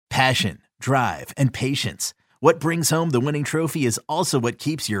Passion, drive, and patience. What brings home the winning trophy is also what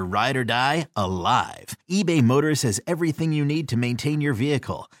keeps your ride or die alive. eBay Motors has everything you need to maintain your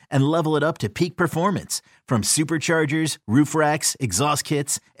vehicle and level it up to peak performance, from superchargers, roof racks, exhaust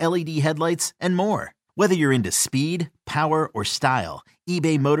kits, LED headlights, and more. Whether you're into speed, power, or style,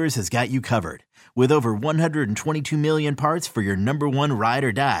 eBay Motors has got you covered. With over 122 million parts for your number one ride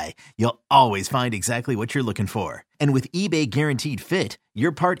or die, you'll always find exactly what you're looking for. And with eBay Guaranteed Fit,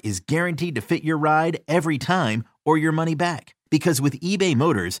 your part is guaranteed to fit your ride every time or your money back. Because with eBay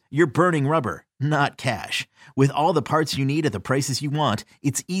Motors, you're burning rubber, not cash. With all the parts you need at the prices you want,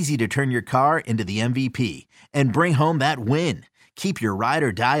 it's easy to turn your car into the MVP and bring home that win. Keep your ride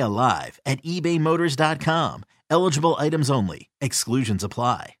or die alive at ebaymotors.com. Eligible items only. Exclusions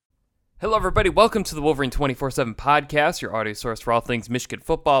apply. Hello, everybody. Welcome to the Wolverine 24/7 podcast, your audio source for all things Michigan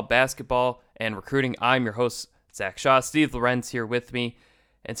football, basketball, and recruiting. I'm your host, Zach Shaw. Steve Lorenz here with me.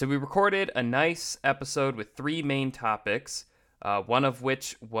 And so we recorded a nice episode with three main topics, one of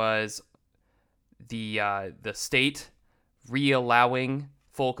which was the state re-allowing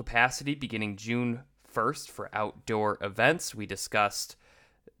full capacity beginning June 1st for outdoor events. We discussed,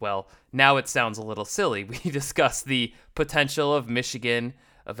 well, now it sounds a little silly. We discussed the potential of Michigan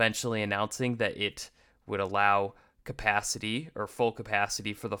eventually announcing that it would allow capacity or full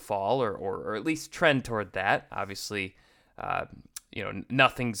capacity for the fall, or at least trend toward that. Obviously,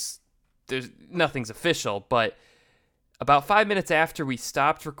 nothing's official, but about 5 minutes after we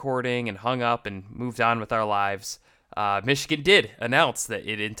stopped recording and hung up and moved on with our lives, Michigan did announce that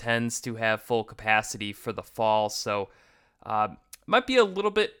it intends to have full capacity for the fall. So might be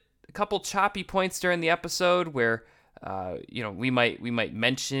a couple choppy points during the episode where we might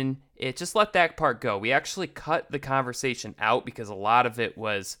mention it. Just let that part go. We actually cut the conversation out because a lot of it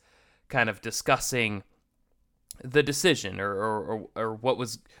was kind of discussing the decision or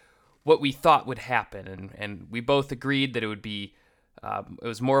what we thought would happen, and we both agreed that it would be it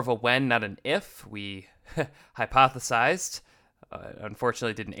was more of a when, not an if. We hypothesized,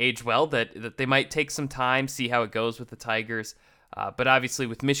 unfortunately it didn't age well, that they might take some time, see how it goes with the Tigers. But obviously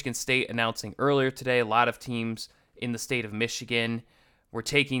with Michigan State announcing earlier today, a lot of teams in the state of Michigan were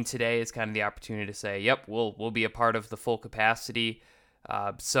taking today as kind of the opportunity to say, yep, we'll be a part of the full capacity.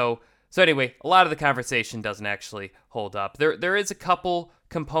 So anyway, a lot of the conversation doesn't actually hold up. There is a couple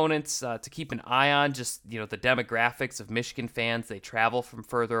components to keep an eye on, just, the demographics of Michigan fans. They travel from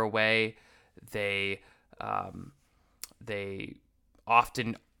further away. They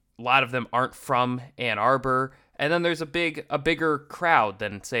often, a lot of them aren't from Ann Arbor. And then there's a bigger crowd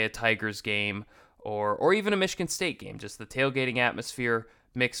than, say, a Tigers game or even a Michigan State game, just the tailgating atmosphere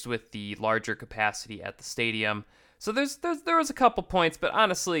mixed with the larger capacity at the stadium. So there was a couple points, but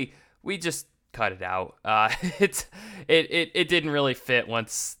honestly, we just cut it out. It didn't really fit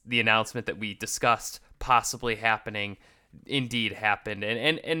once the announcement that we discussed possibly happening indeed happened,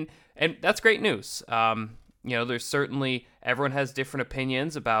 and that's great news. There's certainly, everyone has different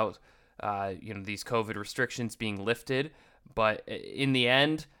opinions about these COVID restrictions being lifted, but in the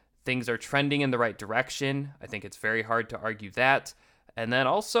end, things are trending in the right direction. I think it's very hard to argue that. And then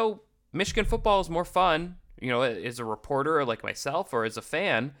also, Michigan football is more fun, as a reporter like myself or as a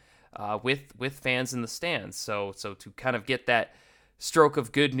fan, with fans in the stands. So to kind of get that stroke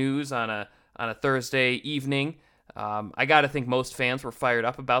of good news on a Thursday evening, I got to think most fans were fired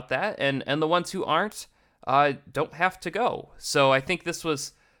up about that, and the ones who aren't don't have to go. So I think this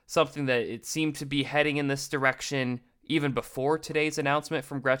was something that it seemed to be heading in this direction even before today's announcement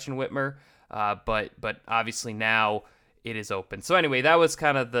from Gretchen Whitmer, but obviously now it is open. So anyway, that was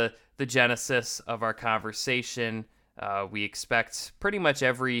kind of the genesis of our conversation. We expect pretty much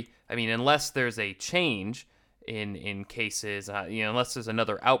unless there's a change in cases, unless there's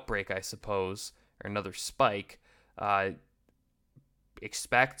another outbreak, I suppose, or another spike,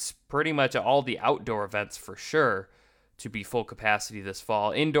 expect pretty much all the outdoor events for sure to be full capacity this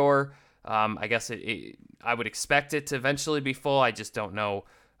fall. Indoor, I guess I would expect it to eventually be full. I just don't know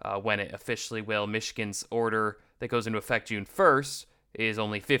when it officially will. Michigan's order that goes into effect June 1st is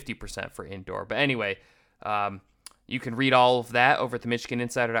only 50% for indoor. But anyway, you can read all of that over at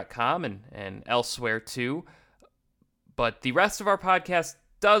themichiganinsider.com and elsewhere too. But the rest of our podcast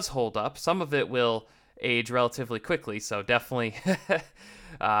does hold up. Some of it will age relatively quickly, so definitely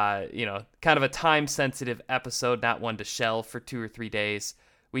kind of a time-sensitive episode, not one to shelve for 2 or 3 days.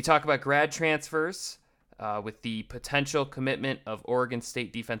 We talk about grad transfers with the potential commitment of Oregon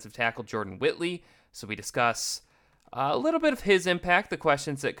State defensive tackle Jordan Whitley. So we discuss a little bit of his impact, the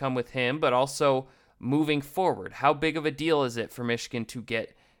questions that come with him, but also moving forward. How big of a deal is it for Michigan to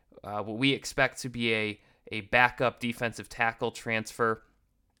get what we expect to be a backup defensive tackle transfer?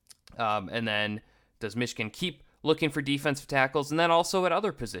 And then does Michigan keep looking for defensive tackles? And then also at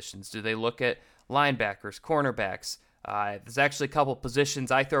other positions, do they look at linebackers, cornerbacks? There's actually a couple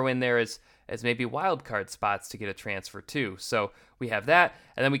positions I throw in there as maybe wild card spots to get a transfer too. So we have that.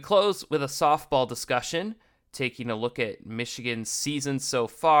 And then we close with a softball discussion, taking a look at Michigan's season so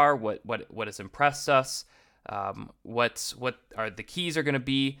far, what has impressed us, what are the keys are going to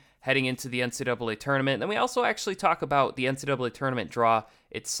be heading into the NCAA tournament. And then we also actually talk about the NCAA tournament draw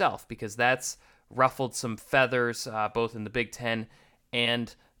itself, because that's ruffled some feathers both in the Big Ten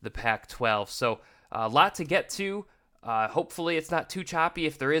and the Pac-12. So a lot to get to. Hopefully it's not too choppy.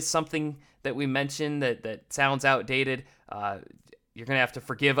 If there is something that we mentioned that sounds outdated, you're going to have to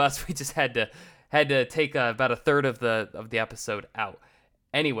forgive us. We just had to take about a third of the episode out.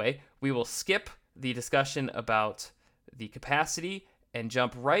 Anyway, we will skip the discussion about the capacity and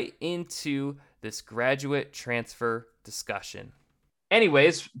jump right into this graduate transfer discussion.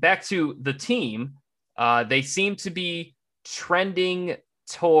 Anyways, back to the team. They seem to be trending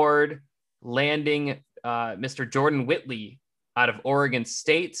toward landing Mr. Jordan Whitley out of Oregon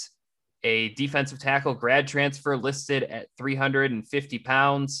State, a defensive tackle grad transfer listed at 350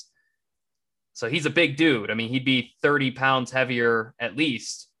 pounds. So he's a big dude. I mean, he'd be 30 pounds heavier at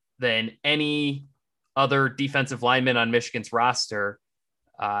least than any other defensive lineman on Michigan's roster.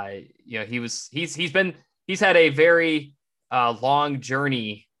 He's had a very long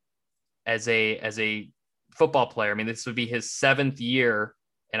journey as a football player. I mean, this would be his 7th year,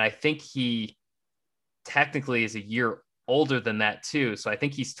 and I think he technically is a year older than that too. So I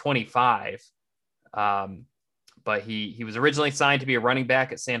think he's 25. But he was originally signed to be a running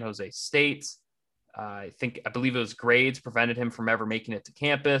back at San Jose State. I believe it was grades prevented him from ever making it to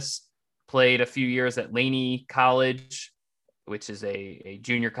campus. Played a few years at Laney College, which is a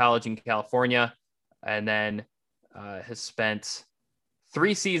junior college in California, and then has spent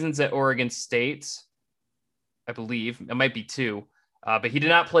 3 seasons at Oregon State. I believe it might be 2, but he did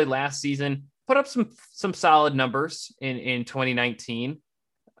not play last season. Put up some solid numbers in 2019.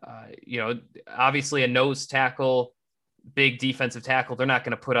 Obviously a nose tackle, big defensive tackle, they're not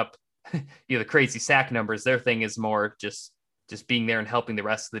going to put up the crazy sack numbers. Their thing is more just being there and helping the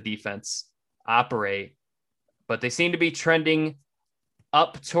rest of the defense operate. But they seem to be trending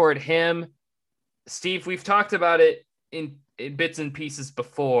up toward him. Steve, we've talked about it in bits and pieces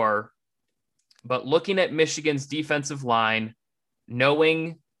before, but looking at Michigan's defensive line,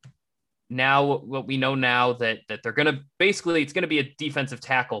 knowing now what we know now that they're going to basically, it's going to be a defensive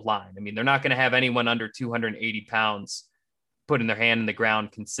tackle line. I mean, they're not going to have anyone under 280 pounds putting their hand in the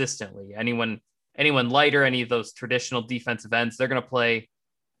ground consistently. Anyone lighter, any of those traditional defensive ends, they're going to play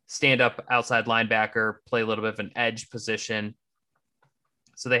stand up outside linebacker, play a little bit of an edge position.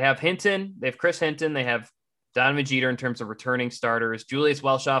 So they have Hinton, they have Chris Hinton, they have Donovan Jeter in terms of returning starters. Julius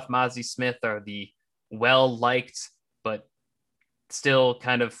Welshoff, Mozzie Smith are the well-liked, but still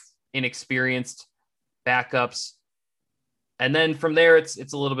kind of inexperienced backups. And then from there, it's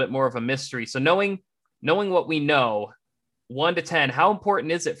a little bit more of a mystery. So knowing what we know, 1 to 10, how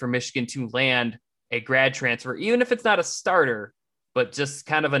important is it for Michigan to land a grad transfer, even if it's not a starter, but just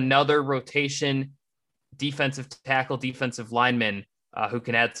kind of another rotation defensive tackle, defensive lineman who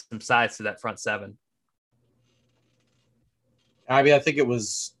can add some size to that front 7? I mean, I think it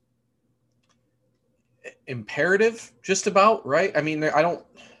was imperative just about, right? I mean, and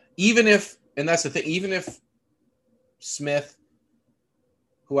that's the thing, even if Smith,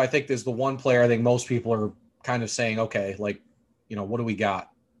 who I think is the one player I think most people are kind of saying, okay, like, what do we got?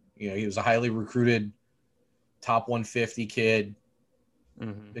 He was a highly recruited top 150 kid,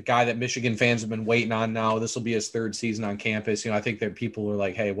 the guy that Michigan fans have been waiting on now. This will be his 3rd season on campus. I think that people are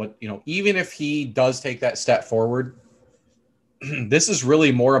like, hey, even if he does take that step forward, this is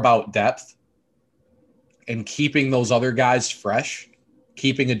really more about depth and keeping those other guys fresh,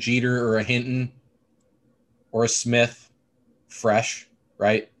 keeping a Jeter or a Hinton or a Smith fresh,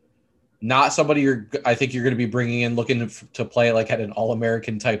 right? Not somebody I think you're going to be bringing in looking to play like at an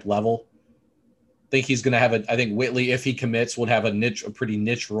All-American type level. I think he's going to have I think Whitley, if he commits, would have a pretty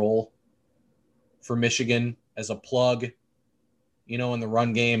niche role for Michigan as a plug, in the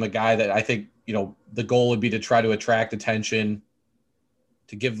run game, a guy that I think, the goal would be to try to attract attention,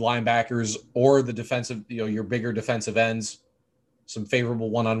 to give linebackers or the defensive, your bigger defensive ends some favorable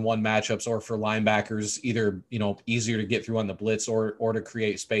one-on-one matchups, or for linebackers, either, easier to get through on the blitz or to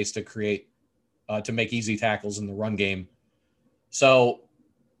create space to make easy tackles in the run game. So,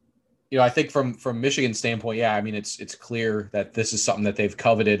 I think from Michigan's standpoint, yeah, I mean, it's clear that this is something that they've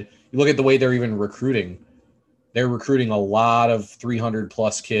coveted. You look at the way they're even recruiting. They're recruiting a lot of 300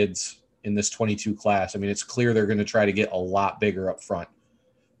 plus kids in this 22 class. I mean, it's clear they're going to try to get a lot bigger up front.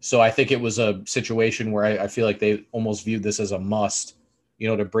 So I think it was a situation where I feel like they almost viewed this as a must,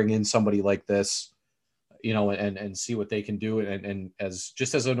 to bring in somebody like this, and see what they can do. And as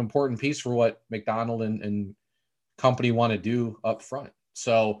just as an important piece for what McDonald and company want to do up front.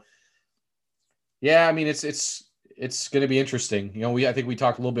 So, yeah, I mean, it's going to be interesting. I think we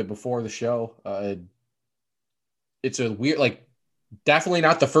talked a little bit before the show. It's a weird, like, definitely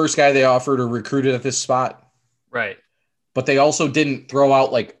not the first guy they offered or recruited at this spot. Right. But they also didn't throw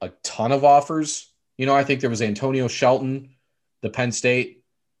out like a ton of offers. I think there was Antonio Shelton, the Penn State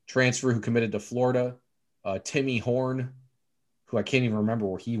transfer who committed to Florida, Timmy Horn, who I can't even remember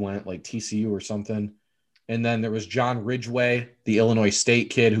where he went, like TCU or something. And then there was John Ridgway, the Illinois State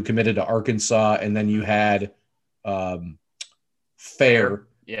kid who committed to Arkansas. And then you had Fair,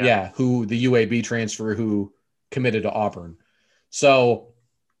 who the UAB transfer who committed to Auburn. So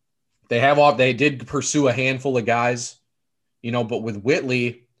they did pursue a handful of guys, but with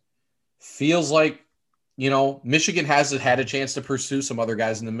Whitley, feels like, Michigan has had a chance to pursue some other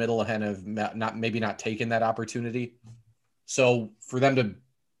guys in the middle and have not taken that opportunity. So for them to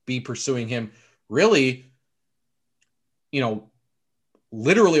be pursuing him really,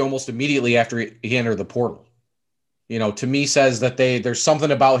 literally almost immediately after he entered the portal, to me says that there's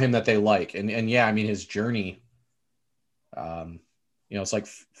something about him that they like. And yeah, I mean, his journey, it's like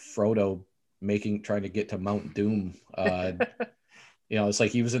Frodo trying to get to Mount Doom. It's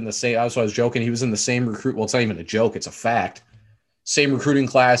like he was in the same, I was joking. He was in the same recruit. Well, it's not even a joke. It's a fact. Same recruiting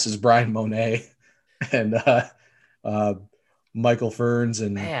class as Brian Monet and Michael Ferns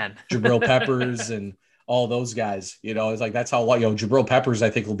and Jabril Peppers and all those guys. It's like, that's how, Jabril Peppers, I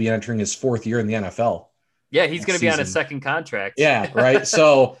think, will be entering his 4th year in the NFL. Yeah, he's going to be on his second contract. Yeah, right.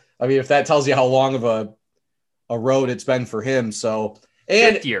 So, I mean, if that tells you how long of a road it's been for him. So,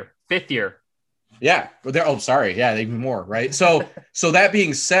 and fifth year. Yeah. Sorry. Yeah. Even more. Right. So that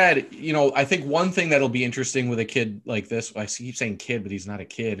being said, I think one thing that'll be interesting with a kid like this, I keep saying kid, but he's not a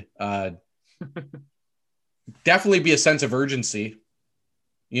kid. Definitely be a sense of urgency,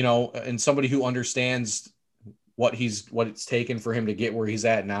 and somebody who understands what it's taken for him to get where he's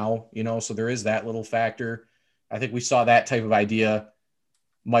at now, so there is that little factor. I think we saw that type of idea,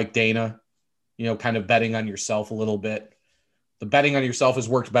 Mike Dana, kind of betting on yourself a little bit. The betting on yourself has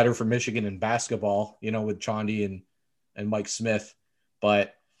worked better for Michigan in basketball, with Chaundi and Mike Smith.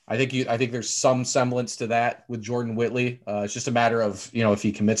 But I think there's some semblance to that with Jordan Whitley. It's just a matter of, if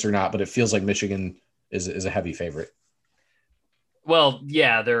he commits or not, but it feels like Michigan is a heavy favorite. Well,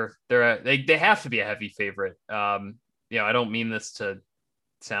 yeah, they have to be a heavy favorite. I don't mean this to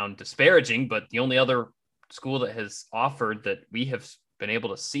sound disparaging, but the only other school that has offered that we have been able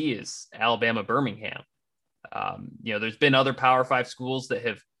to see is Alabama Birmingham. There's been other Power 5 schools that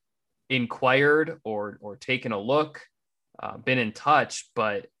have inquired or taken a look, been in touch,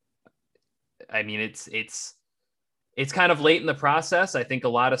 but I mean, it's kind of late in the process. I think a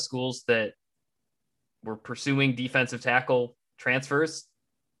lot of schools that were pursuing defensive tackle transfers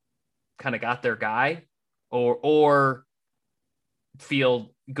kind of got their guy or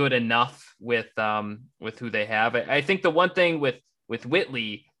feel good enough with who they have. I think the one thing with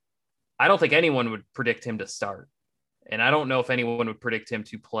Whitley, I don't think anyone would predict him to start. And I don't know if anyone would predict him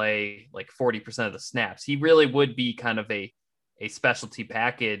to play like 40% of the snaps. He really would be kind of a specialty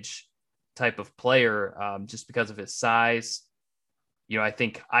package type of player, just because of his size. I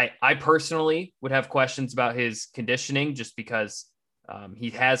think I personally would have questions about his conditioning just because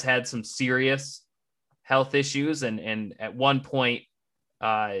he has had some serious health issues. And at one point,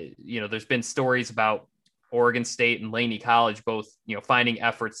 there's been stories about Oregon State and Laney College both, finding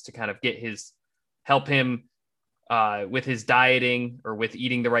efforts to kind of help him with his dieting or with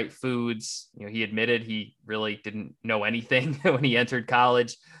eating the right foods. He admitted he really didn't know anything when he entered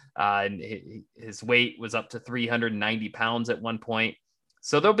college. And his weight was up to 390 pounds at one point.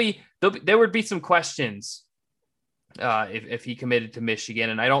 So there would be some questions if he committed to Michigan.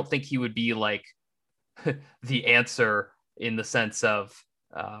 And I don't think he would be like the answer in the sense of,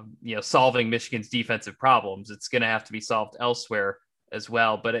 solving Michigan's defensive problems. It's going to have to be solved elsewhere as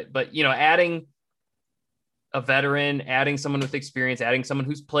well. But adding a veteran, adding someone with experience, adding someone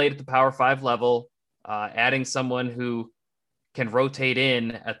who's played at the Power 5 level, adding someone who can rotate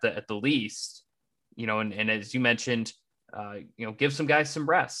in at the least, and as you mentioned, give some guys some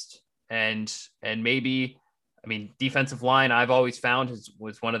rest and maybe, I mean, defensive line, I've always found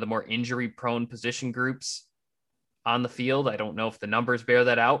was one of the more injury prone position groups on the field. I don't know if the numbers bear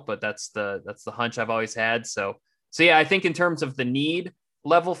that out, but that's the hunch I've always had. So yeah, I think in terms of the need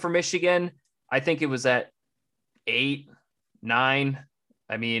level for Michigan, I think it was at 8, 9.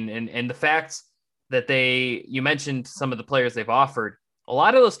 I mean, and the fact that you mentioned some of the players they've offered, a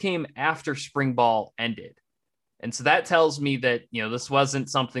lot of those came after spring ball ended. And so that tells me that, this wasn't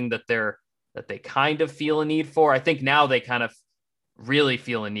something that they kind of feel a need for. I think now they kind of really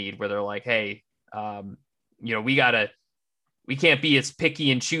feel a need where they're like, hey, we can't be as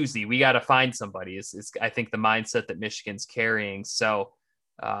picky and choosy. We got to find somebody is I think the mindset that Michigan's carrying. So,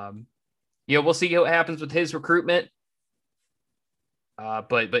 we'll see what happens with his recruitment.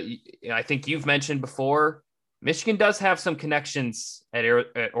 But I think you've mentioned before, Michigan does have some connections at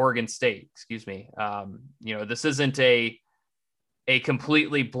Oregon State. Excuse me. This isn't a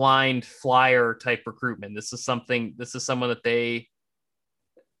completely blind flyer type recruitment. This is someone that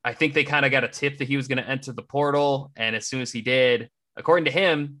I think they kind of got a tip that he was going to enter the portal. And as soon as he did, according to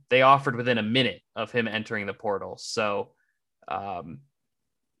him, they offered within a minute of him entering the portal. So, going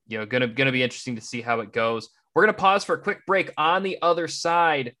to be interesting to see how it goes. We're going to pause for a quick break. On the other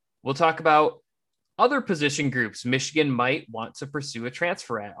side, we'll talk about other position groups Michigan might want to pursue a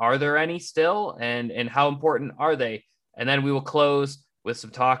transfer at. Are there any still? And how important are they? And then we will close with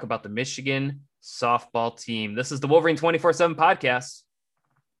some talk about the Michigan softball team. This is the Wolverine 24/7 podcast.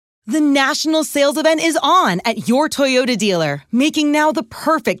 The national sales event is on at your Toyota dealer, making now the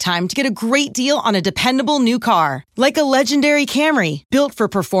perfect time to get a great deal on a dependable new car. Like a legendary Camry, built for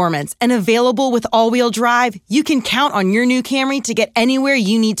performance and available with all-wheel drive, you can count on your new Camry to get anywhere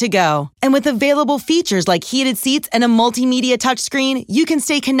you need to go. And with available features like heated seats and a multimedia touchscreen, you can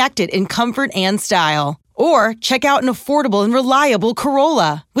stay connected in comfort and style. Or check out an affordable and reliable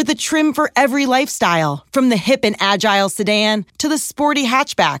Corolla with a trim for every lifestyle. From the hip and agile sedan to the sporty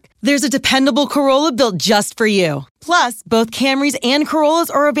hatchback, there's a dependable Corolla built just for you. Plus, both Camrys and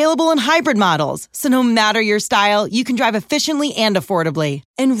Corollas are available in hybrid models, so no matter your style, you can drive efficiently and affordably.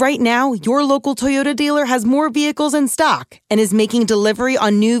 And right now, your local Toyota dealer has more vehicles in stock and is making delivery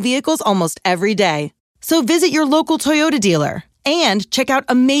on new vehicles almost every day. So visit your local Toyota dealer. And check out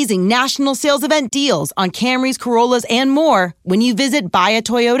amazing national sales event deals on Camrys, Corollas, and more when you visit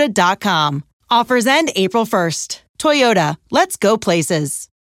buyatoyota.com. Offers end April 1st. Toyota, let's go places.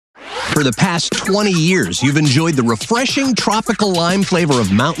 For the past 20 years, you've enjoyed the refreshing tropical lime flavor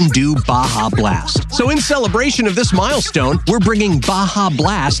of Mountain Dew Baja Blast. So in celebration of this milestone, we're bringing Baja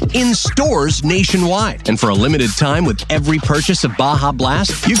Blast in stores nationwide. And for a limited time, with every purchase of Baja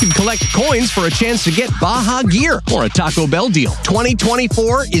Blast, you can collect coins for a chance to get Baja gear or a Taco Bell deal.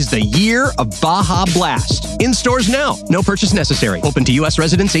 2024 is the year of Baja Blast. In stores now. No purchase necessary. Open to U.S.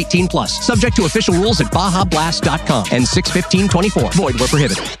 residents 18 plus. Subject to official rules at BajaBlast.com and 6/15/24. Void where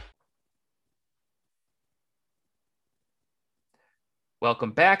prohibited.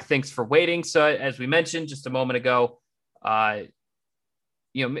 Welcome back. Thanks for waiting. So as we mentioned just a moment ago, I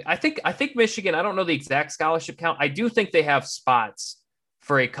think Michigan, I don't know the exact scholarship count. I do think they have spots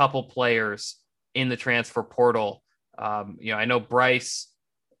for a couple players in the transfer portal. I know Bryce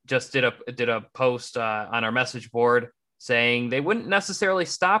just did a post on our message board saying they wouldn't necessarily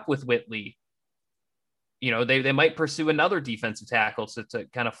stop with Whitley. They might pursue another defensive tackle to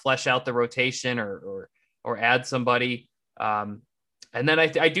kind of flesh out the rotation or add somebody. And then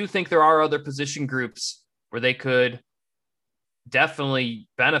I do think there are other position groups where they could definitely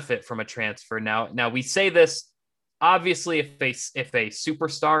benefit from a transfer. Now we say this, obviously, if a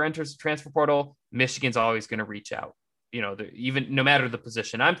superstar enters the transfer portal, Michigan's always going to reach out, even no matter the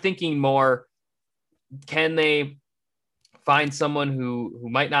position. I'm thinking more, can they find someone who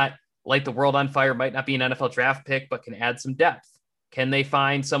might not light the world on fire, might not be an NFL draft pick, but can add some depth? Can they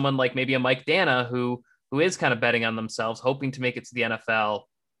find someone like maybe a Mike Dana who is kind of betting on themselves, hoping to make it to the NFL,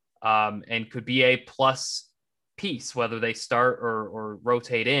 and could be a plus piece, whether they start or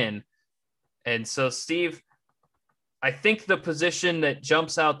rotate in. And so, Steve, I think the position that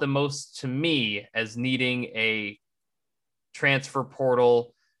jumps out the most to me as needing a transfer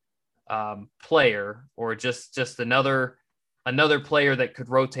portal player, or just another player that could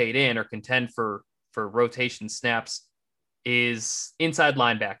rotate in or contend for rotation snaps, is inside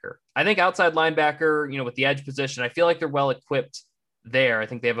linebacker. I think outside linebacker, with the edge position, I feel like they're well equipped there. I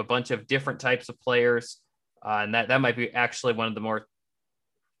think they have a bunch of different types of players, and that might be actually one of the more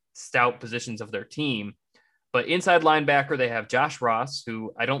stout positions of their team. But inside linebacker, they have Josh Ross,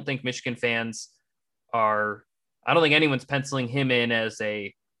 who I don't think Michigan fans I don't think anyone's penciling him in as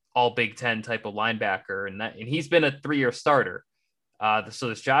a all Big Ten type of linebacker, and he's been a 3-year starter. So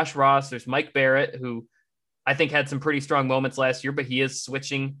there's Josh Ross, there's Mike Barrett, who I think had some pretty strong moments last year, but he is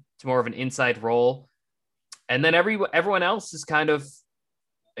switching to more of an inside role. And then everyone else is kind of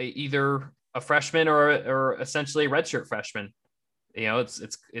either a freshman or essentially a redshirt freshman.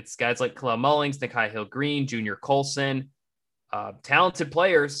 It's guys like Kalel Mullings, Nikai Hill-Green, Junior Colson, talented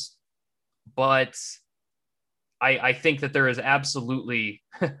players, but I think that there is absolutely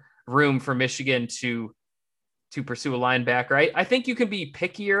room for Michigan to pursue a linebacker. I think you can be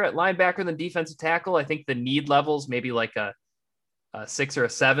pickier at linebacker than defensive tackle. I think the need levels maybe like a 6 or a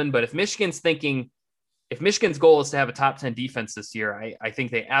 7. But if Michigan's goal is to have a top 10 defense this year, I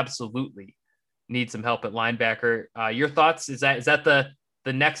think they absolutely need some help at linebacker. Your thoughts? Is that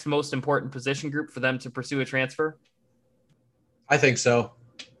the next most important position group for them to pursue a transfer? I think so.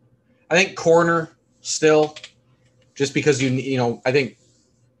 I think corner still, just because I think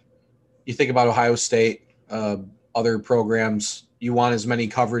you think about Ohio State, other programs, you want as many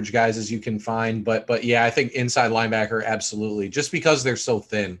coverage guys as you can find, but yeah, I think inside linebacker, absolutely, just because they're so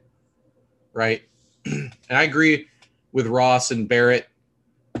thin, right? And I agree with Ross and Barrett.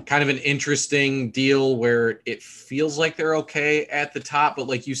 Kind of an interesting deal where it feels like they're okay at the top, but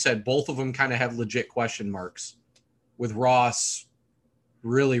like you said, both of them kind of have legit question marks, with Ross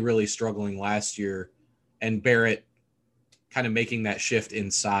really, really struggling last year and Barrett kind of making that shift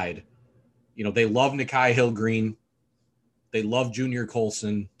inside. They love Nikai Hill-Green. They love Junior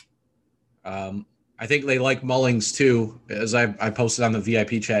Colson. I think they like Mullings too. As I posted on the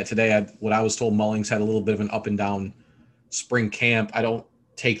VIP chat today, what I was told, Mullings had a little bit of an up and down spring camp. I don't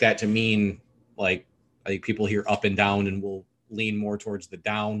take that to mean like I think people hear up and down and will lean more towards the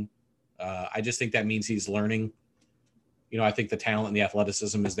down. I just think that means he's learning. I think the talent and the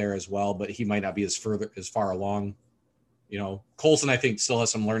athleticism is there as well, but he might not be as far along. Colson, I think, still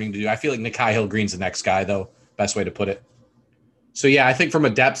has some learning to do. I feel like Nikai Hill-Green's the next guy, though. Best way to put it. So, yeah, I think from a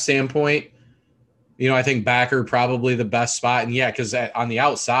depth standpoint, I think backer probably the best spot. And, yeah, because on the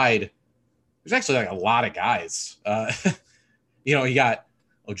outside, there's actually like a lot of guys. You got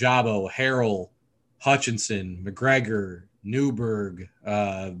Ojabo, Harrell, Hutchinson, McGregor, Newberg,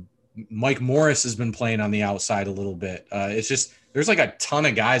 Mike Morris has been playing on the outside a little bit. It's just there's like a ton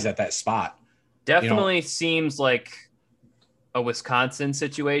of guys at that spot. Definitely seems like a Wisconsin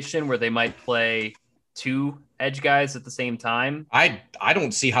situation where they might play 2 edge guys at the same time. I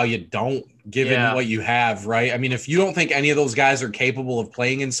don't see how you don't, given what you have, right? I mean, if you don't think any of those guys are capable of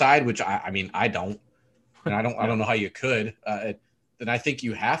playing inside, which I don't, and I don't know how you could, then I think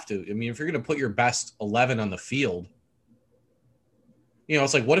you have to. I mean, if you're going to put your best 11 on the field,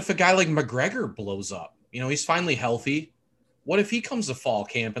 it's like, what if a guy like McGregor blows up? He's finally healthy. What if he comes to fall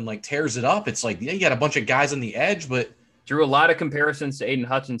camp and like tears it up? It's like, yeah, you got a bunch of guys on the edge, but drew a lot of comparisons to Aiden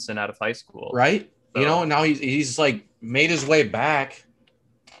Hutchinson out of high school, right? So. And now he's like made his way back.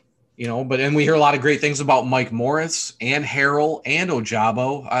 But then we hear a lot of great things about Mike Morris and Harrell and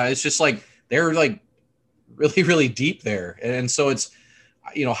Ojabo. It's just like they're like really, really deep there, and so it's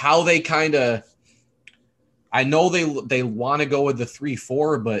how they kind of. I know they want to go with the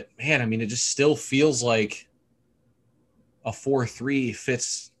 3-4, but man, I mean, it just still feels like a 4-3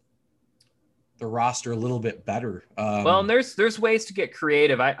 fits the roster a little bit better. Well, and there's ways to get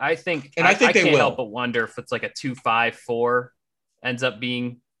creative. I think, and I think they can't will. help but wonder if it's like a 2-5-4 ends up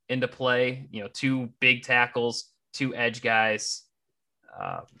being into play. 2 big tackles, 2 edge guys.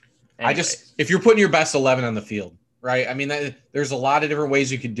 If you're putting your best 11 on the field, right? I mean, there's a lot of different ways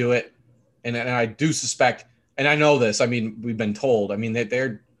you could do it, and I do suspect. And I know this. I mean, we've been told. I mean, that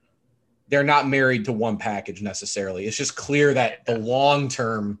they're not married to one package necessarily. It's just clear that the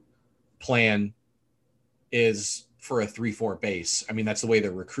long-term plan is for a 3-4 base. I mean, that's the way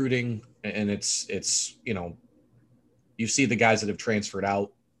they're recruiting, and it's you see the guys that have transferred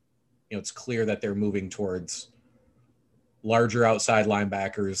out. It's clear that they're moving towards larger outside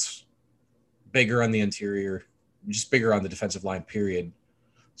linebackers, bigger on the interior, just bigger on the defensive line, period.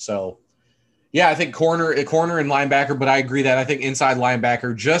 So. Yeah, I think corner and linebacker, but I agree that I think inside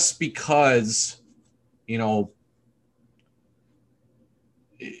linebacker, just because,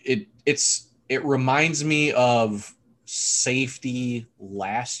 it reminds me of safety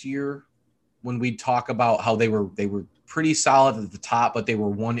last year when we talk about how they were pretty solid at the top, but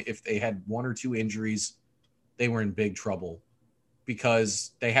if they had 1 or 2 injuries, they were in big trouble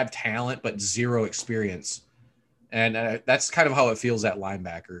because they have talent but zero experience, and that's kind of how it feels at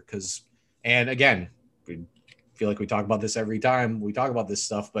linebacker because. And again, we feel like we talk about this every time we talk about this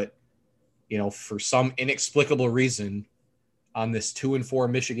stuff, but for some inexplicable reason on this 2-4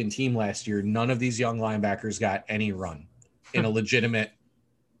 Michigan team last year, none of these young linebackers got any run in a legitimate.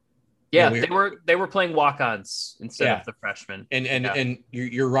 Yeah, they were playing walk-ons instead of the freshmen. And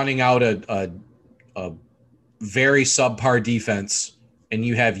you're running out a very subpar defense, and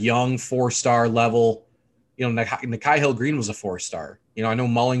you have young 4-star level. Nikai Hill-Green was a 4-star. I know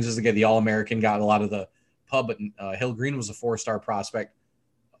Mullings is the All-American, got a lot of the pub, but Hill-Green was a 4-star prospect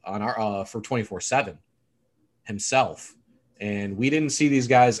on our for 24/7 himself, and we didn't see these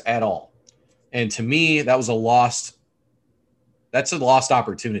guys at all. And to me, that's a lost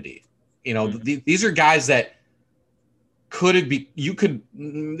opportunity. These are guys that you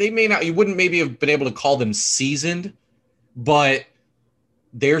wouldn't maybe have been able to call them seasoned, but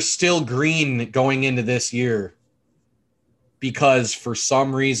they're still green going into this year because for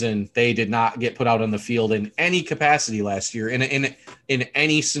some reason they did not get put out on the field in any capacity last year in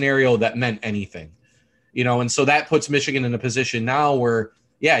any scenario that meant anything, and so that puts Michigan in a position now where,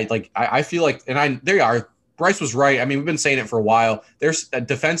 I feel like, Bryce was right. I mean, we've been saying it for a while.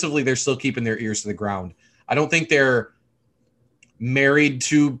 Defensively, they're still keeping their ears to the ground. I don't think they're married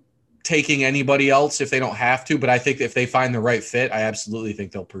to taking anybody else if they don't have to, but I think if they find the right fit, I absolutely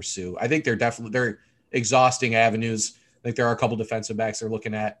think they'll pursue. I think they're exhausting avenues. I think there are a couple defensive backs they're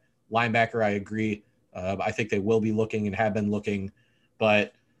looking at. Linebacker, I agree. I think they will be looking and have been looking,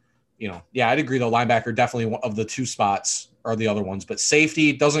 but I'd agree though. Linebacker definitely one of the two spots are the other ones, but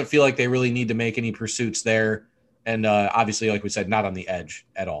safety doesn't feel like they really need to make any pursuits there. And obviously, like we said, not on the edge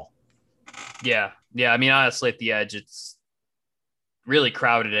at all. Yeah. I mean, honestly, at the edge, it's really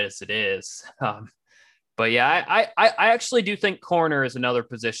crowded as it is. But yeah, I actually do think corner is another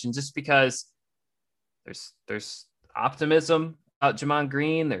position just because there's optimism about Jamon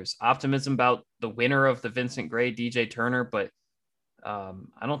Green. There's optimism about the winner of the Vincent Gray, DJ Turner, but I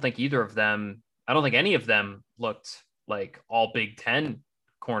don't think any of them looked like all Big Ten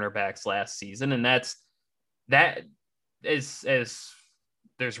cornerbacks last season. And that is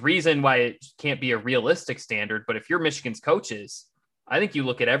there's reason why it can't be a realistic standard, but if you're Michigan's coaches, I think you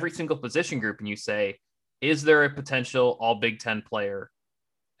look at every single position group and you say, is there a potential all Big Ten player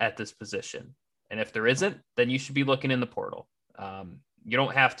at this position? And if there isn't, then you should be looking in the portal. You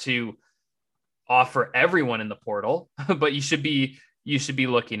don't have to offer everyone in the portal, but you should be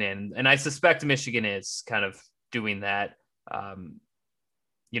looking in. And I suspect Michigan is kind of doing that.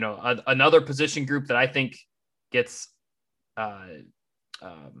 Another position group that I think gets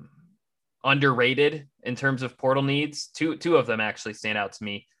underrated in terms of portal needs. Two of them actually stand out to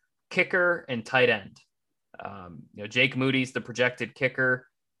me: kicker and tight end. Jake Moody's the projected kicker.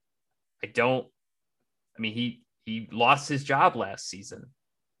 He lost his job last season.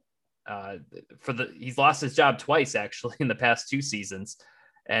 He's lost his job twice actually in the past 2 seasons.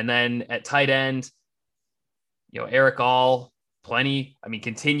 And then at tight end, Eric All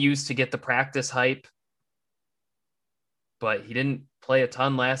continues to get the practice hype, but he didn't play a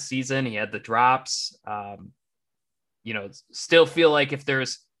ton last season. He had the drops. Still feel like if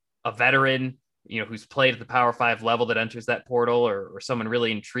there's a veteran, who's played at the Power 5 level that enters that portal or someone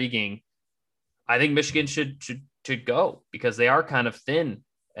really intriguing, I think Michigan should go because they are kind of thin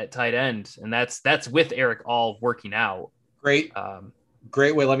at tight end. And that's with Eric All working out. Great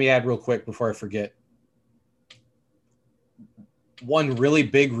way. Let me add real quick before I forget. One really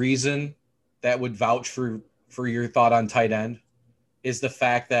big reason that would vouch for your thought on tight end is the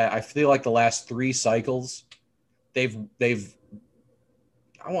fact that I feel like the last 3 cycles, they've I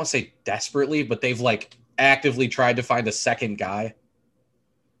don't want to say desperately, but they've actively tried to find a second guy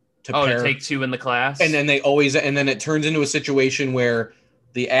to take 2 in the class. And then it turns into a situation where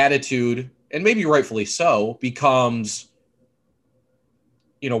the attitude, and maybe rightfully so, becomes,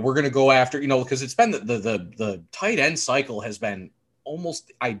 we're going to go after, because it's been the tight end cycle has been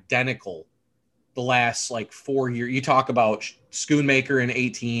almost identical the last 4 years. You talk about Schoonmaker in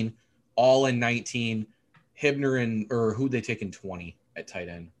 18, All in 19, Hibner or who'd they take in 20 at tight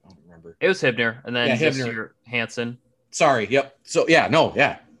end? I don't remember. It was Hibner, and then Hibner. Hansen. Sorry. Yep. So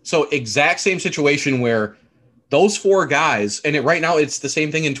So exact same situation where those 4 guys, and right now it's the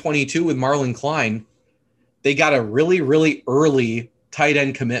same thing in 22 with Marlon Klein. They got a really, really early tight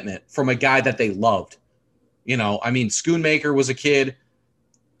end commitment from a guy that they loved. Schoonmaker was a kid,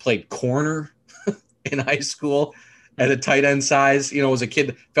 played corner in high school at a tight end size, was a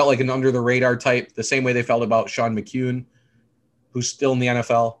kid, felt like an under the radar type, the same way they felt about Sean McCune, who's still in the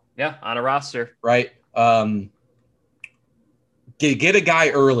NFL. Yeah, on a roster. Right. Get a guy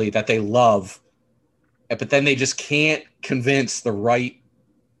early that they love, but then they just can't convince the right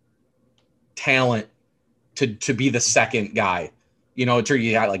talent to be the second guy. You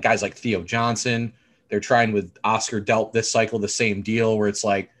got guys like Theo Johnson. They're trying with Oscar Delp this cycle, the same deal where it's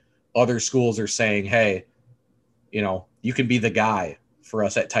other schools are saying, hey, you can be the guy for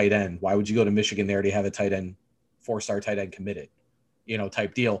us at tight end. Why would you go to Michigan? They already have a tight end, 4-star tight end committed,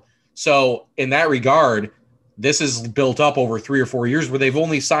 type deal. So in that regard, this is built up over 3 or 4 years where they've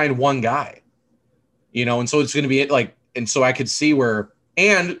only signed one guy, and so it's going to be and so I could see where,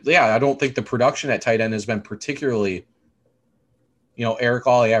 I don't think the production at tight end has been particularly, Eric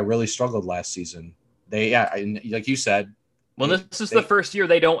All, really struggled last season. Like you said, Well, this is the first year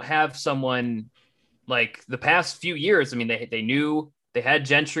they don't have someone like the past few years. I mean, they knew they had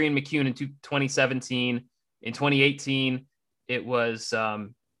Gentry and McCune in 2017. In 2018, it was,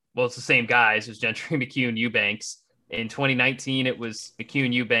 it's the same guys. It was Gentry, McCune, Eubanks. In 2019, it was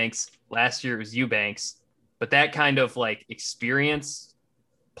McCune, Eubanks. Last year, it was Eubanks. But that kind of like experience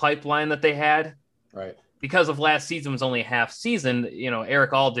pipeline that they had, right, because of last season was only a half season,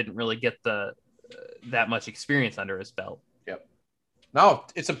 Eric All didn't really get that much experience under his belt. Yep. No,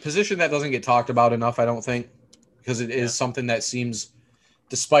 it's a position that doesn't get talked about enough, I don't think, because it is something that seems,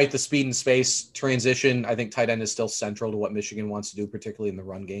 despite the speed and space transition, I think tight end is still central to what Michigan wants to do, particularly in the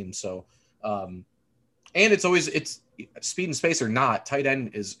run game. So, and it's speed and space or not, tight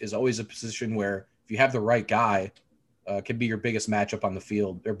end is always a position where if you have the right guy, can be your biggest matchup on the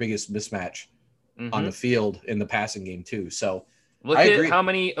field, or biggest mismatch on the field in the passing game too. So look at how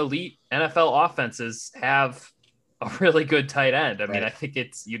many elite NFL offenses have a really good tight end. I mean, I think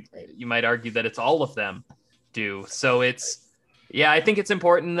you might argue that it's all of them do. So I think it's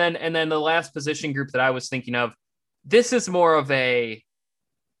important. And then the last position group that I was thinking of, this is more of a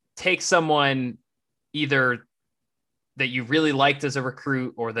take someone either that you really liked as a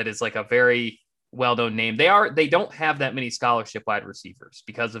recruit or that is like a very well-known name. They don't have that many scholarship wide receivers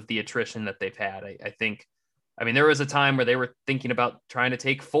because of the attrition that they've had. I mean, there was a time where they were thinking about trying to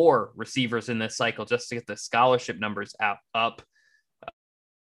take 4 receivers in this cycle just to get the scholarship numbers up.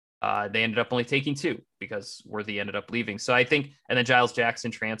 They ended up only taking 2 because Worthy ended up leaving. So I think, and then Giles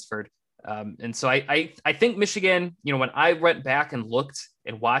Jackson transferred. And so I think Michigan, when I went back and looked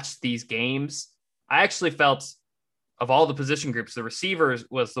and watched these games, I actually felt of all the position groups, the receivers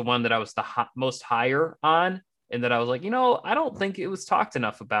was the one that I was the most higher on. And that I was like, I don't think it was talked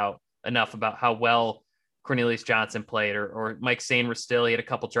enough about how well Cornelius Johnson played, or Mike Sainer still, he had a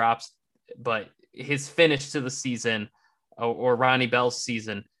couple drops, but his finish to the season, or Ronnie Bell's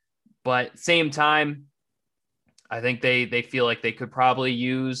season. But same time, I think they feel like they could probably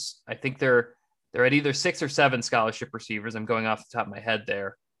use, I think they're at either 6 or 7 scholarship receivers. I'm going off the top of my head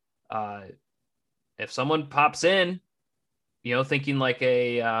there. If someone pops in, thinking like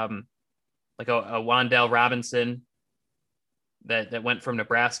a Wan'Dale Robinson that went from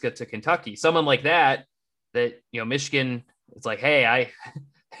Nebraska to Kentucky, someone like that Michigan, it's like, hey, I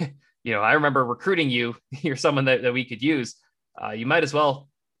remember recruiting you. You're someone that we could use. You might as well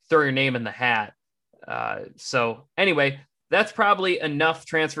throw your name in the hat. So anyway, that's probably enough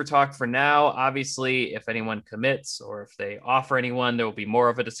transfer talk for now. Obviously, if anyone commits or if they offer anyone, there will be more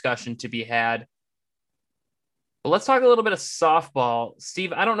of a discussion to be had. But let's talk a little bit of softball.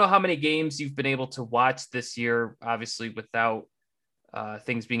 Steve, I don't know how many games you've been able to watch this year, obviously without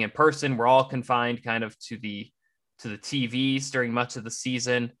things being in person. We're all confined kind of to the TVs during much of the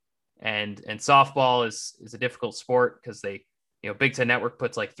season. And softball is a difficult sport because they, Big Ten Network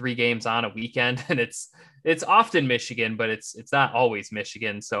puts like 3 games on a weekend, and it's often Michigan, but it's not always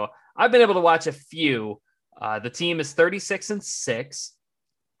Michigan. So I've been able to watch a few. The team is 36-6.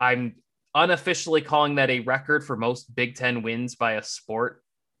 I'm unofficially calling that a record for most Big Ten wins by a sport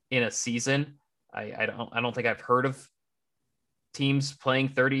in a season. I don't think I've heard of teams playing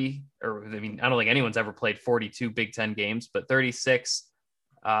 30, or I don't think anyone's ever played 42 Big Ten games, but 36,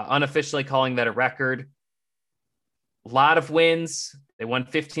 unofficially calling that a record. A lot of wins. They won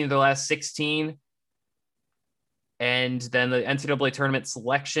 15 of their last 16. And then the NCAA tournament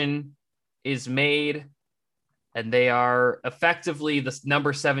selection is made, and they are effectively the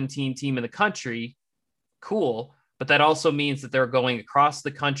number 17 team in the country. Cool. But that also means that they're going across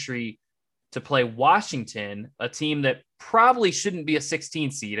the country to play Washington, a team that probably shouldn't be a 16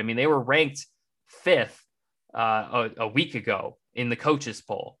 seed. I mean, they were ranked 5th a week ago in the coaches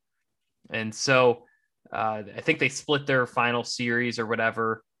poll. And so I think they split their final series or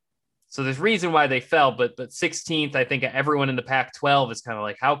whatever. So there's reason why they fell, but 16th, I think everyone in the Pac-12 is kind of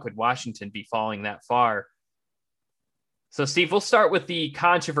like, how could Washington be falling that far? So Steve, we'll start with the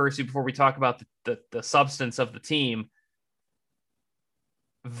controversy before we talk about the substance of the team.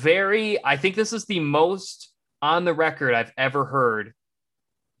 I think this is the most on the record I've ever heard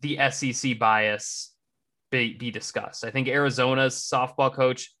the SEC bias be discussed. I think Arizona's softball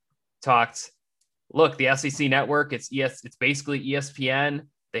coach talked, look, the SEC network, it's basically ESPN.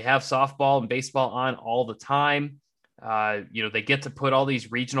 They have softball and baseball on all the time. They get to put all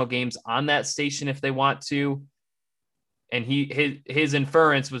these regional games on that station if they want to. And his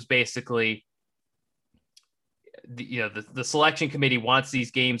inference was basically, the selection committee wants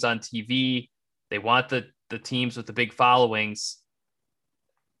these games on TV. They want the teams with the big followings.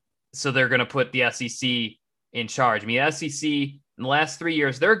 So they're going to put the SEC in charge. I mean, the SEC in the last 3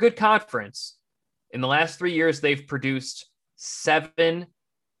 years, they're a good conference. In the last 3 years, they've produced 7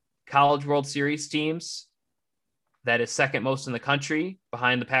 College World Series teams. That is second most in the country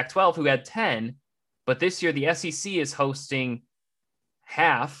behind the Pac-12, who had 10. But this year, the SEC is hosting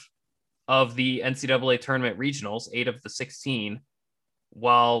half of the NCAA tournament regionals, 8 of the 16,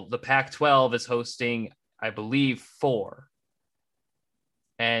 while the Pac-12 is hosting, I believe, 4.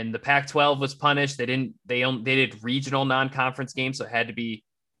 And the Pac-12 was punished. They did regional non-conference games, so it had to be,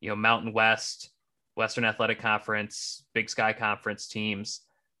 Mountain West, Western Athletic Conference, Big Sky Conference teams.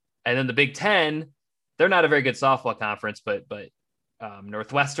 And then the Big Ten, they're not a very good softball conference, but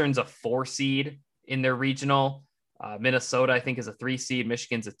Northwestern's a 4 seed in their regional. Minnesota, I think, is a 3 seed.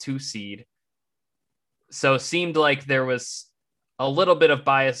 Michigan's a 2 seed. So it seemed like there was a little bit of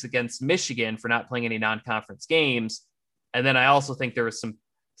bias against Michigan for not playing any non-conference games. And then I also think there was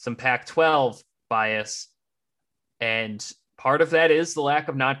some Pac-12 bias. And part of that is the lack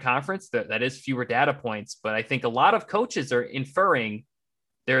of non-conference. That is fewer data points. But I think a lot of coaches are inferring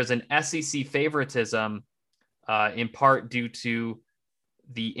there is an SEC favoritism in part due to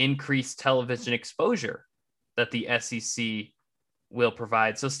the increased television exposure that the SEC will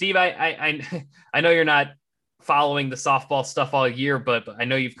provide. So, Steve, I know you're not following the softball stuff all year, but I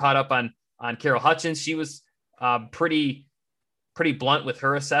know you've caught up on Carol Hutchins. She was pretty blunt with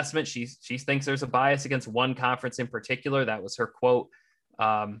her assessment. She thinks there's a bias against one conference in particular. That was her quote.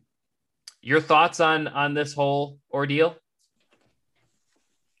 Your thoughts on this whole ordeal?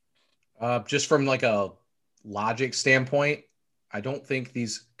 Just from like a logic standpoint, I don't think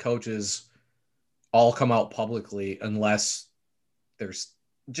these coaches all come out publicly unless there's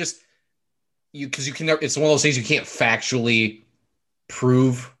just because you can never, it's one of those things you can't factually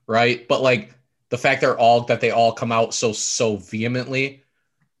prove, right? But like the fact that they all come out so vehemently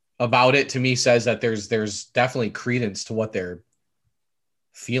about it, to me says that there's definitely credence to what they're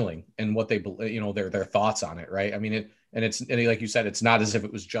feeling and what they their thoughts on it, right? I mean, it's like you said, it's not as if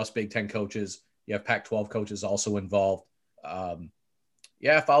it was just Big Ten coaches. You have Pac-12 coaches also involved. Follow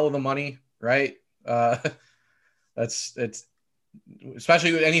the money, right? It's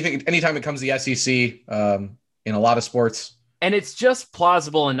especially anytime it comes to the SEC in a lot of sports. And it's just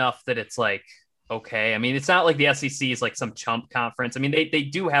plausible enough that it's like, okay. I mean, it's not like the SEC is like some chump conference. I mean, they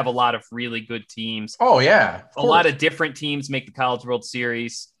do have a lot of really good teams. Oh yeah. A lot of different teams make the College World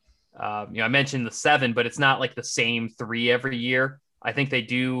Series. I mentioned the 7, but it's not like the same 3 every year. I think they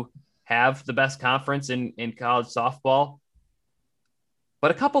do have the best conference in college softball,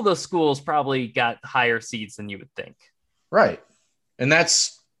 but a couple of those schools probably got higher seeds than you would think. Right. And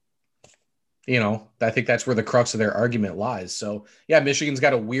that's, I think that's where the crux of their argument lies. So yeah, Michigan's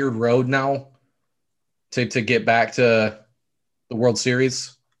got a weird road now to get back to the World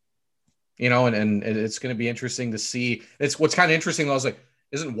Series, and it's going to be interesting to see. It's what's kind of interesting though, is like,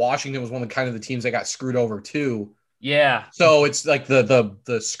 isn't Washington was one of the teams that got screwed over too? Yeah. So it's like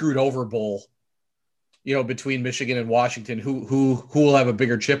the screwed over bowl, between Michigan and Washington, who will have a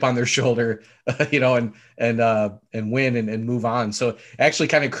bigger chip on their shoulder, and win and move on. So it actually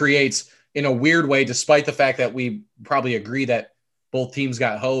kind of creates, in a weird way, despite the fact that we probably agree that both teams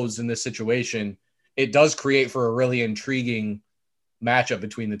got hosed in this situation, it does create for a really intriguing matchup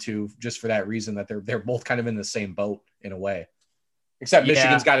between the two, just for that reason that they're both kind of in the same boat in a way. Except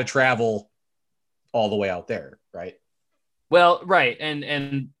Michigan's got to travel all the way out there, right? Well, right.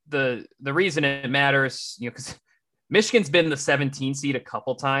 And the reason it matters, because Michigan's been the 17 seed a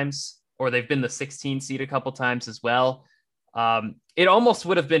couple times, or they've been the 16 seed a couple times as well. It almost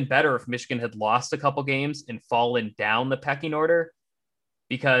would have been better if Michigan had lost a couple games and fallen down the pecking order,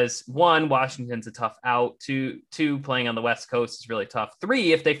 because 1, Washington's a tough out. 2, playing on the West Coast is really tough.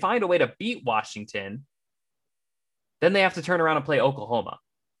 3, if they find a way to beat Washington, then they have to turn around and play Oklahoma.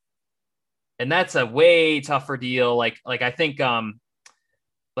 And that's a way tougher deal. Like I think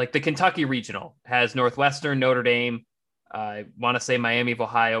like the Kentucky regional has Northwestern, Notre Dame, I want to say Miami of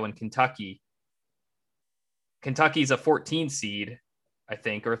Ohio, and Kentucky. Kentucky's a 14 seed, I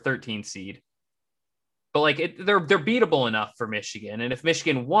think, or a 13 seed. But like they're beatable enough for Michigan. And if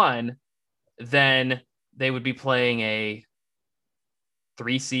Michigan won, then they would be playing a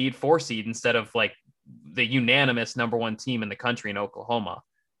 3 seed, 4 seed instead of like the unanimous number 1 team in the country in Oklahoma.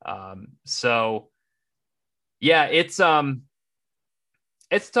 So yeah, it's a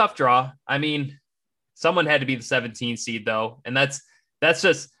tough draw. I mean, someone had to be the 17 seed though. And that's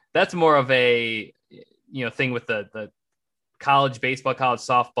more of a, thing with the college baseball, college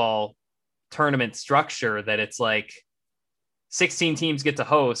softball tournament structure, that it's like 16 teams get to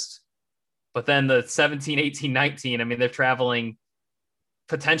host, but then the 17, 18, 19, I mean, they're traveling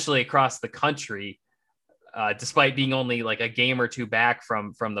potentially across the country. Despite being only like a game or 2 back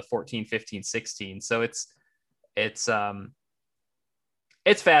from the 14, 15, 16. So it's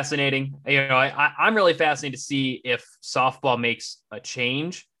It's fascinating. I'm really fascinated to see if softball makes a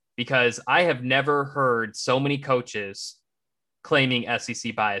change, because I have never heard so many coaches claiming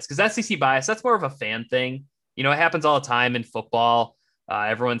SEC bias, because SEC bias, that's more of a fan thing. It happens all the time in football.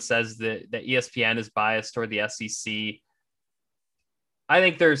 Everyone says that ESPN is biased toward the SEC. I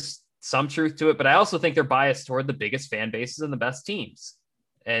think there's some truth to it, but I also think they're biased toward the biggest fan bases and the best teams.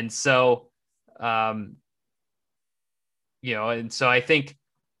 And so, and so I think,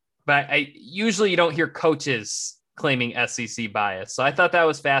 but I usually you don't hear coaches claiming SEC bias. So I thought that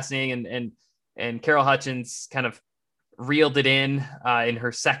was fascinating. And Carol Hutchins kind of reeled it in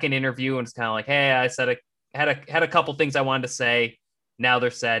her second interview, and it's kind of like, hey, I said had a couple things I wanted to say. Now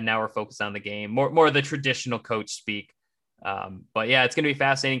they're said. Now we're focused on the game. More of the traditional coach speak. But yeah, it's going to be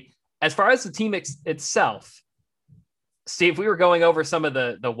fascinating. As far as the team itself, Steve, we were going over some of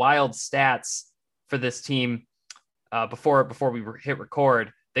the wild stats for this team before we hit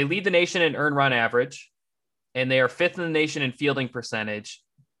record. They lead the nation in earned run average, and they are fifth in the nation in fielding percentage.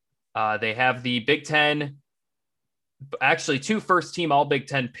 They have the Big Ten, actually 2 first-team All Big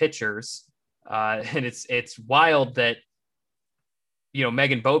Ten pitchers, and it's wild that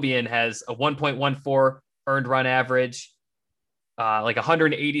Megan Beaubien has a 1.14 earned run average, like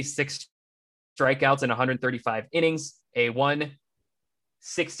 186 strikeouts in 135 innings, a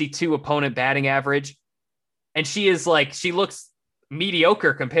 162 opponent batting average. And she looks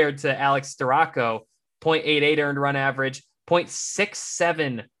mediocre compared to Alex Storako, 0.88 earned run average,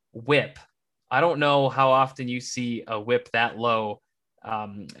 0.67 whip. I don't know how often you see a whip that low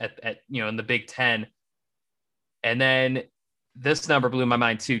in the Big Ten. And then this number blew my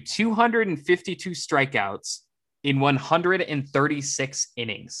mind too. 252 strikeouts in 136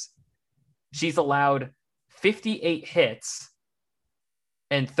 innings. She's allowed 58 hits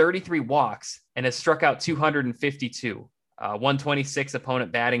and 33 walks and has struck out 252, 126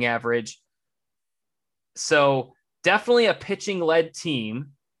 opponent batting average. So definitely a pitching-led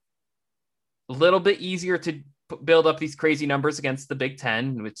team. A little bit easier to build up these crazy numbers against the Big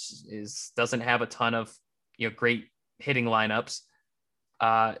Ten, which doesn't have a ton of great hitting lineups.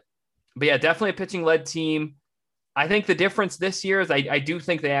 But yeah, definitely a pitching-led team. I think the difference this year is I do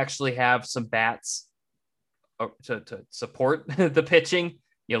think they actually have some bats to support the pitching.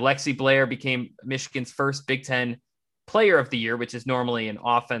 Lexi Blair became Michigan's first Big Ten Player of the Year, which is normally an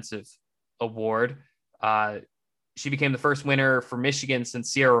offensive award. She became the first winner for Michigan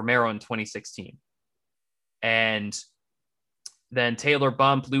since Sierra Romero in 2016. And then Taylor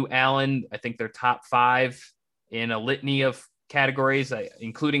Bump, Lou Allen, I think they're top 5 in a litany of categories,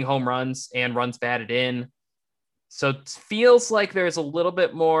 including home runs and runs batted in. So it feels like there's a little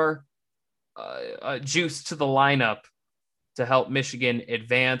bit more juice to the lineup to help Michigan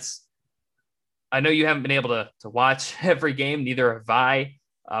advance. I know you haven't been able to watch every game, neither have I.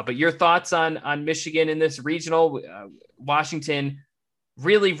 But your thoughts on Michigan in this regional? Washington,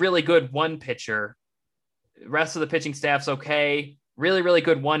 really, really good one pitcher. The rest of the pitching staff's okay. Really, really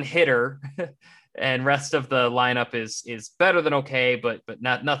good one hitter. And rest of the lineup is better than okay, but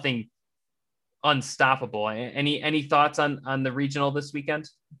nothing unstoppable. Any thoughts on the regional this weekend?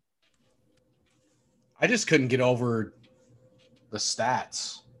 I just couldn't get over the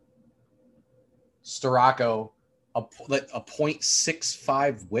stats. Storako, a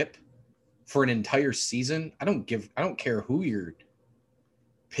 0.65 whip for an entire season. I don't care who you're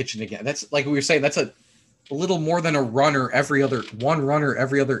pitching against. That's like we were saying, that's a little more than one runner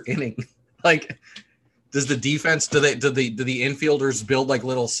every other inning. Like, does the defense, do the infielders build like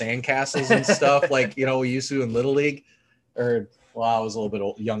little sandcastles and stuff like, we used to in Little League? Or, well, I was a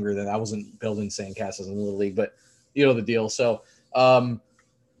little bit younger than I wasn't building sandcastles in Little League, but the deal. So, I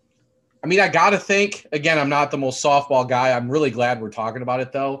got to think, again, I'm not the most softball guy. I'm really glad we're talking about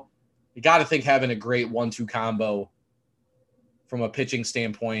it, though. You got to think having a great 1-2 combo from a pitching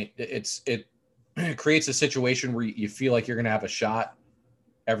standpoint, it creates a situation where you feel like you're going to have a shot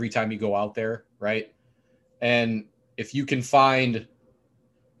every time you go out there, right? And if you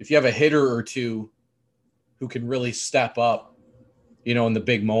have a hitter or two who can really step up, in the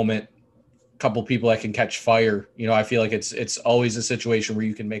big moment, a couple people that can catch fire, I feel like it's always a situation where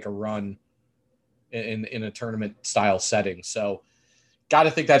you can make a run in a tournament style setting. So got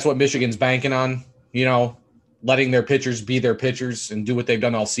to think that's what Michigan's banking on, letting their pitchers be their pitchers and do what they've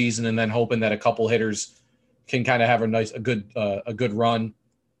done all season, and then hoping that a couple hitters can kind of have a good run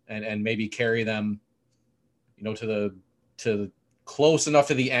and maybe carry them, to close enough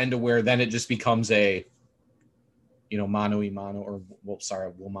to the end to where then it just becomes a, mano a mano, or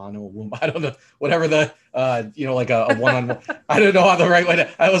mano. I don't know, whatever the, like a one-on-one. I don't know how the right way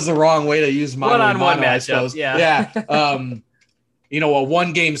that was the wrong way to use mano. One-on-one matchup. Yeah. a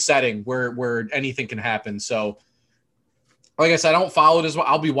 1-game setting where anything can happen. So, like I said, I don't follow it as well.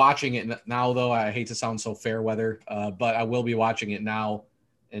 I'll be watching it now, though. I hate to sound so fair weather, but I will be watching it now.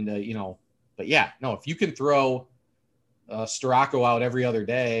 And, but yeah, no, if you can throw Storako out every other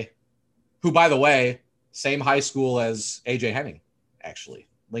day, who, by the way, same high school as AJ Henning, actually,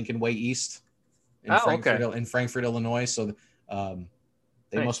 Lincoln Way East in Frankfort, Illinois. So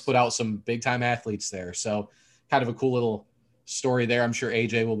they must put out some big time athletes there. So kind of a cool little story there. I'm sure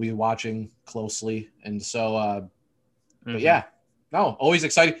AJ will be watching closely. And so, but yeah, no, always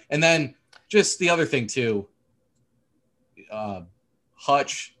exciting. And then just the other thing too,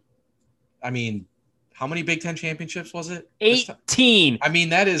 Hutch, I mean, how many Big Ten championships was it? 18. I mean,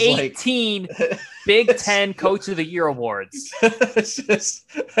 that is 18 Big Ten Coach of the Year awards. It's just,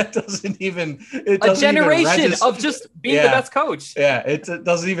 that doesn't even, a generation of just being the best coach. Yeah. It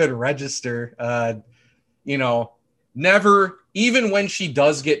doesn't even register. Never, even when she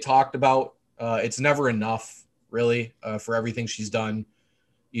does get talked about, it's never enough really for everything she's done.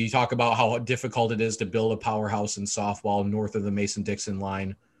 You talk about how difficult it is to build a powerhouse in softball north of the Mason-Dixon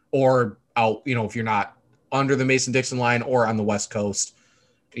line, or out, if you're not under the Mason-Dixon line or on the West Coast,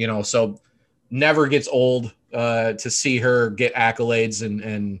 so never gets old to see her get accolades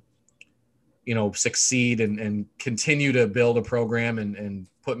and succeed and continue to build a program and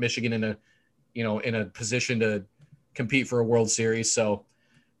put Michigan in a position to compete for a World Series. So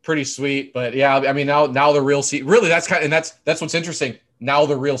pretty sweet. But yeah, I mean, now the real season, really, that's what's interesting. Now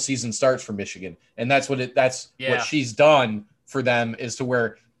the real season starts for Michigan. And that's what she's done for them, is to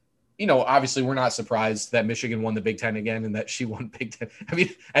where, obviously we're not surprised that Michigan won the Big Ten again and that she won Big Ten. I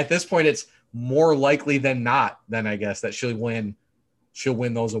mean, at this point, it's more likely than not, then I guess, that she'll win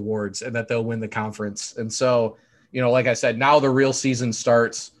those awards and that they'll win the conference. And so, like I said, now the real season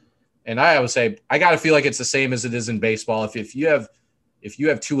starts. And I would say, I got to feel like it's the same as it is in baseball. If you have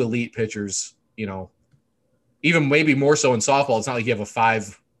 2 elite pitchers, even maybe more so in softball, it's not like you have a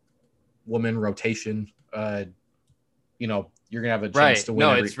 5-woman rotation. You're gonna have a chance to win.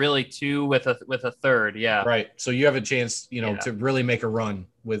 No, it's really 2 with a third. Yeah. Right. So you have a chance, to really make a run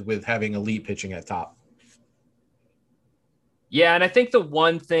with having elite pitching at top. Yeah, and I think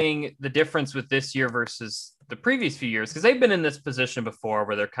the difference with this year versus the previous few years, because they've been in this position before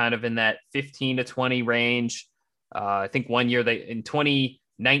where they're kind of in that 15 to 20 range. I think one year in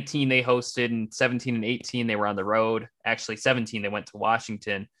 2019 they hosted, and 17 and 18 they were on the road. Actually, 17 they went to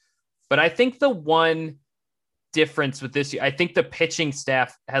Washington. But I think the one difference with this year, I think the pitching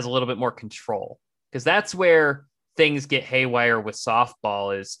staff has a little bit more control, because that's where things get haywire with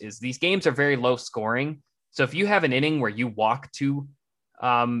softball is these games are very low scoring. So if you have an inning where you walk 2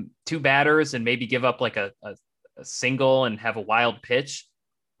 batters and maybe give up like a single and have a wild pitch,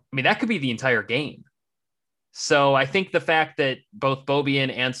 I mean, that could be the entire game. So I think the fact that both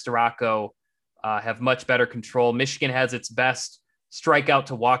Beaubien and Storako have much better control. Michigan has its best strikeout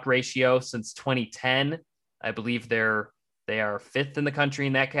to walk ratio since 2010. I believe they are 5th in the country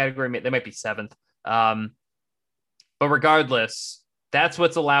in that category. They might be 7th. But regardless, that's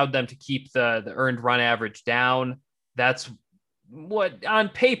what's allowed them to keep the earned run average down. That's what on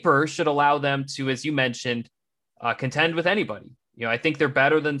paper should allow them to, as you mentioned, contend with anybody. I think they're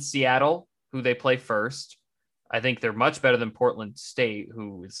better than Seattle, who they play first. I think they're much better than Portland State,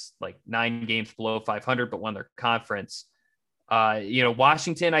 who is like 9 games below 500, but won their conference.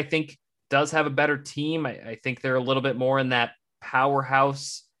 Washington, I think, does have a better team. I think they're a little bit more in that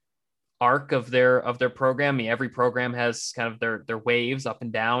powerhouse arc of their program. I mean, every program has kind of their waves up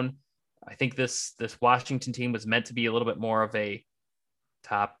and down. I think this Washington team was meant to be a little bit more of a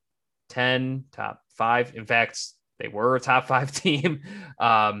top 10, top 5. In fact, they were a top 5 team.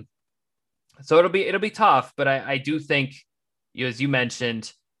 So it'll be tough, but I do think, as you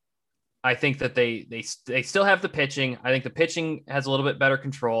mentioned, I think that they still have the pitching. I think the pitching has a little bit better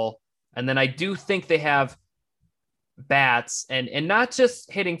control. And then I do think they have bats and not just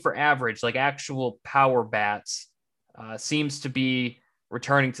hitting for average, like actual power bats. Seems to be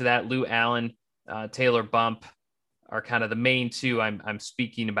returning to that. Lou Allen, Taylor Bump are kind of the main 2 I'm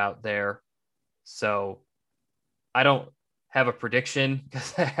speaking about there. So I don't have a prediction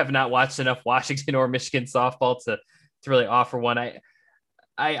because I have not watched enough Washington or Michigan softball to really offer one.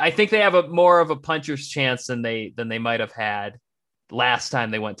 I think they have more of a puncher's chance than they might have had last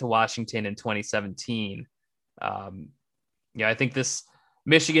time they went to Washington in 2017. I think this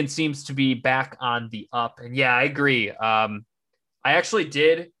Michigan seems to be back on the up. And yeah, I agree. I actually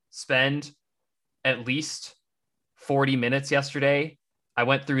did spend at least 40 minutes yesterday. I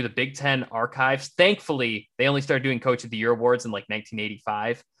went through the Big Ten archives. Thankfully, they only started doing Coach of the Year awards in like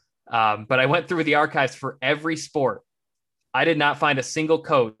 1985. But I went through the archives for every sport I did not find a single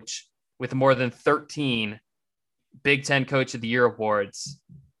coach with more than 13 Big Ten Coach of the Year awards,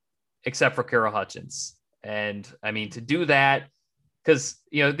 except for Carol Hutchins. And I mean, to do that, because,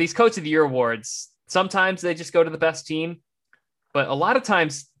 these Coach of the Year awards, sometimes they just go to the best team, but a lot of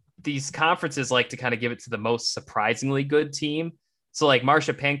times these conferences like to kind of give it to the most surprisingly good team. So like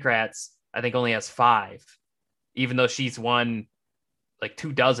Marsha Pankratz, I think only has 5, even though she's won like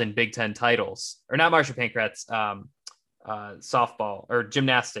 24 Big Ten titles. Or not Marsha Pankratz, softball or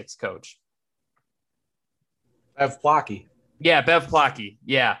gymnastics coach. Bev Plotke. Yeah, Bev Plotke.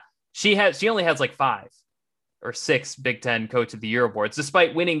 Yeah. She only has like 5 or 6 Big Ten Coach of the Year awards,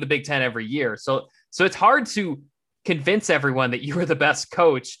 despite winning the Big Ten every year. So it's hard to convince everyone that you were the best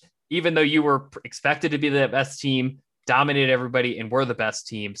coach, even though you were expected to be the best team, dominated everybody, and were the best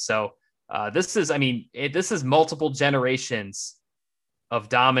team. So this is multiple generations of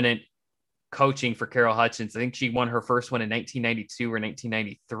dominant coaching for Carol Hutchins. I think she won her first one in 1992 or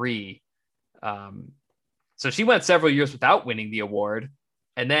 1993. So she went several years without winning the award,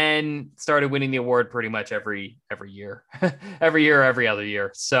 and then started winning the award pretty much every year, every year, every other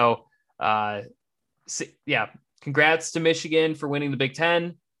year. So, congrats to Michigan for winning the Big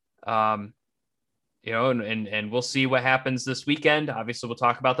Ten. And we'll see what happens this weekend. Obviously, we'll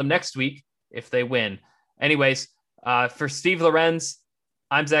talk about them next week if they win. Anyways, for Steve Lorenz,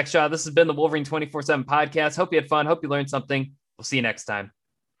 I'm Zach Shaw. This has been the Wolverine 24/7 podcast. Hope you had fun. Hope you learned something. We'll see you next time.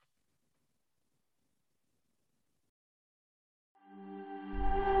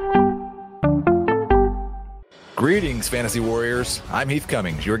 Greetings, Fantasy Warriors. I'm Heath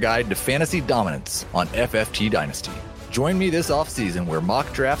Cummings, your guide to fantasy dominance on FFT Dynasty. Join me this offseason where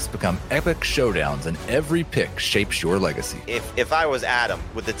mock drafts become epic showdowns and every pick shapes your legacy. If I was Adam,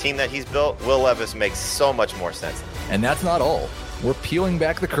 with the team that he's built, Will Levis makes so much more sense. And that's not all. We're peeling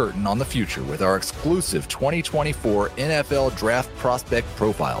back the curtain on the future with our exclusive 2024 NFL Draft Prospect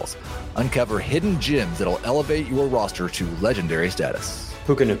Profiles. Uncover hidden gems that'll elevate your roster to legendary status.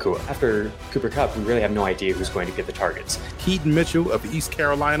 Puka Nacua. After Cooper Kupp, we really have no idea who's going to get the targets. Keaton Mitchell of East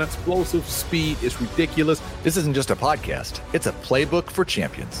Carolina, explosive speed is ridiculous. This isn't just a podcast, it's a playbook for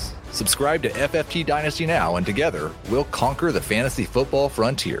champions. Subscribe to FFT Dynasty now, and together, we'll conquer the fantasy football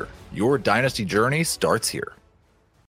frontier. Your dynasty journey starts here.